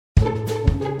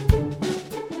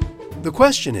The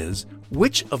question is,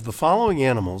 which of the following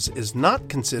animals is not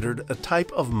considered a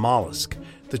type of mollusk?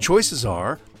 The choices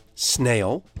are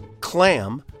snail,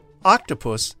 clam,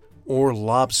 octopus, or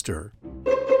lobster.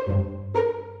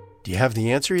 Do you have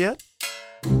the answer yet?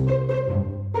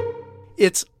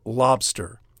 It's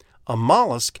lobster. A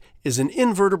mollusk is an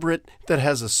invertebrate that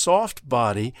has a soft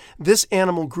body. This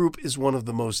animal group is one of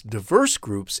the most diverse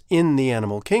groups in the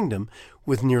animal kingdom,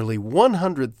 with nearly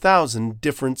 100,000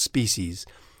 different species.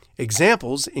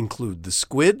 Examples include the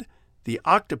squid, the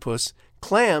octopus,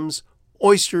 clams,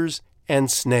 oysters,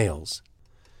 and snails.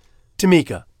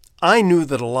 Tamika, I knew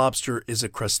that a lobster is a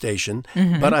crustacean,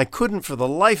 but I couldn't for the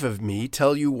life of me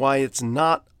tell you why it's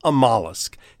not a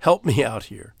mollusk. Help me out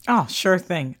here. Oh, sure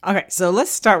thing. Okay, so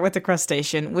let's start with the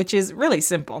crustacean, which is really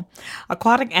simple.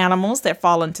 Aquatic animals that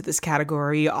fall into this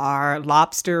category are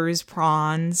lobsters,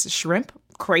 prawns, shrimp,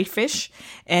 crayfish,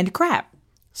 and crab.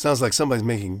 Sounds like somebody's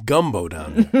making gumbo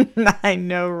down there. I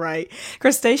know, right?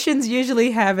 Crustaceans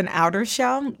usually have an outer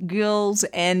shell, gills,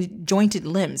 and jointed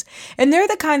limbs. And they're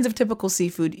the kinds of typical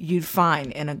seafood you'd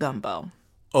find in a gumbo.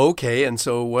 Okay, and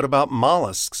so what about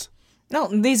mollusks? No,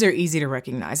 these are easy to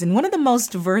recognize, and one of the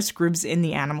most diverse groups in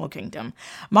the animal kingdom.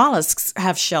 Mollusks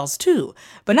have shells too,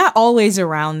 but not always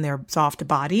around their soft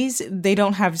bodies. They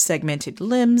don't have segmented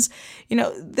limbs.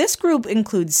 This group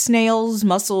includes snails,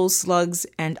 mussels, slugs,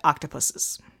 and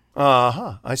octopuses.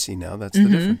 I see now. That's the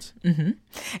difference.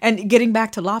 And getting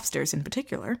back to lobsters in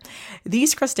particular,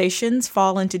 these crustaceans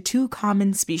fall into two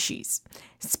common species,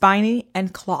 spiny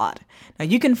and clawed. Now,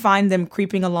 you can find them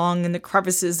creeping along in the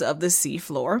crevices of the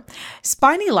seafloor.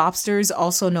 Spiny lobsters,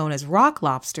 also known as rock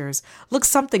lobsters, look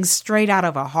something straight out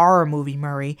of a horror movie,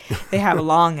 Murray. They have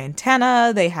long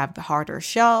antennae, they have harder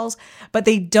shells, but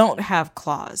they don't have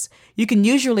claws. You can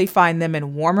usually find them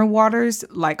in warmer waters,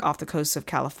 like off the coast of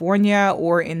California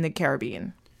or in the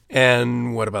Caribbean.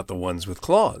 And what about the ones with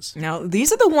claws? Now,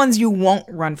 these are the ones you won't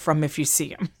run from if you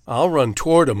see them. I'll run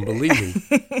toward them, believe me.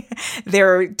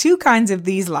 There are two kinds of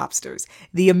these lobsters,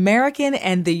 the American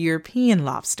and the European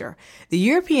lobster. The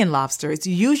European lobster is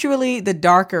usually the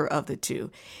darker of the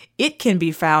two. It can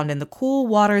be found in the cool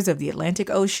waters of the Atlantic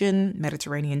Ocean,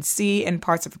 Mediterranean Sea, and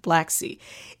parts of the Black Sea.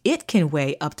 It can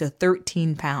weigh up to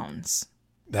 13 pounds.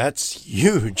 That's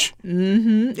huge.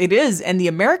 It is, and the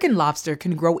American lobster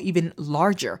can grow even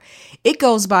larger. It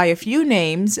goes by a few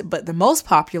names, but the most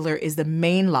popular is the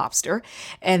Maine lobster,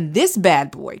 and this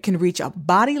bad boy can reach a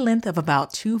body length of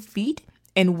about 2 feet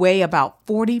and weigh about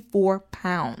 44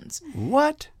 pounds.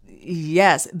 What?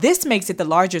 Yes, this makes it the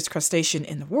largest crustacean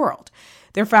in the world.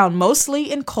 They're found mostly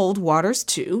in cold waters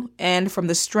too, and from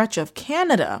the stretch of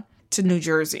Canada to New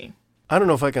Jersey. I don't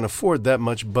know if I can afford that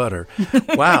much butter.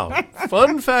 Wow.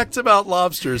 Fun facts about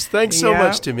lobsters. Thanks so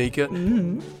much,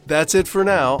 Tamika. That's it for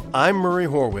now. I'm Murray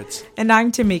Horwitz. And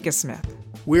I'm Tamika Smith.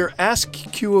 We're Ask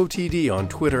QOTD on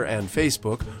Twitter and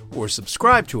Facebook, or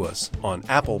subscribe to us on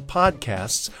Apple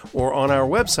Podcasts or on our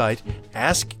website,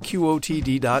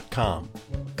 AskQOTD.com.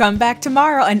 Come back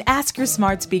tomorrow and ask your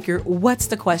smart speaker, what's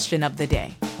the question of the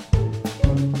day?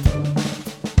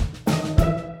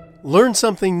 Learn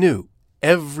something new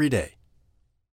every day.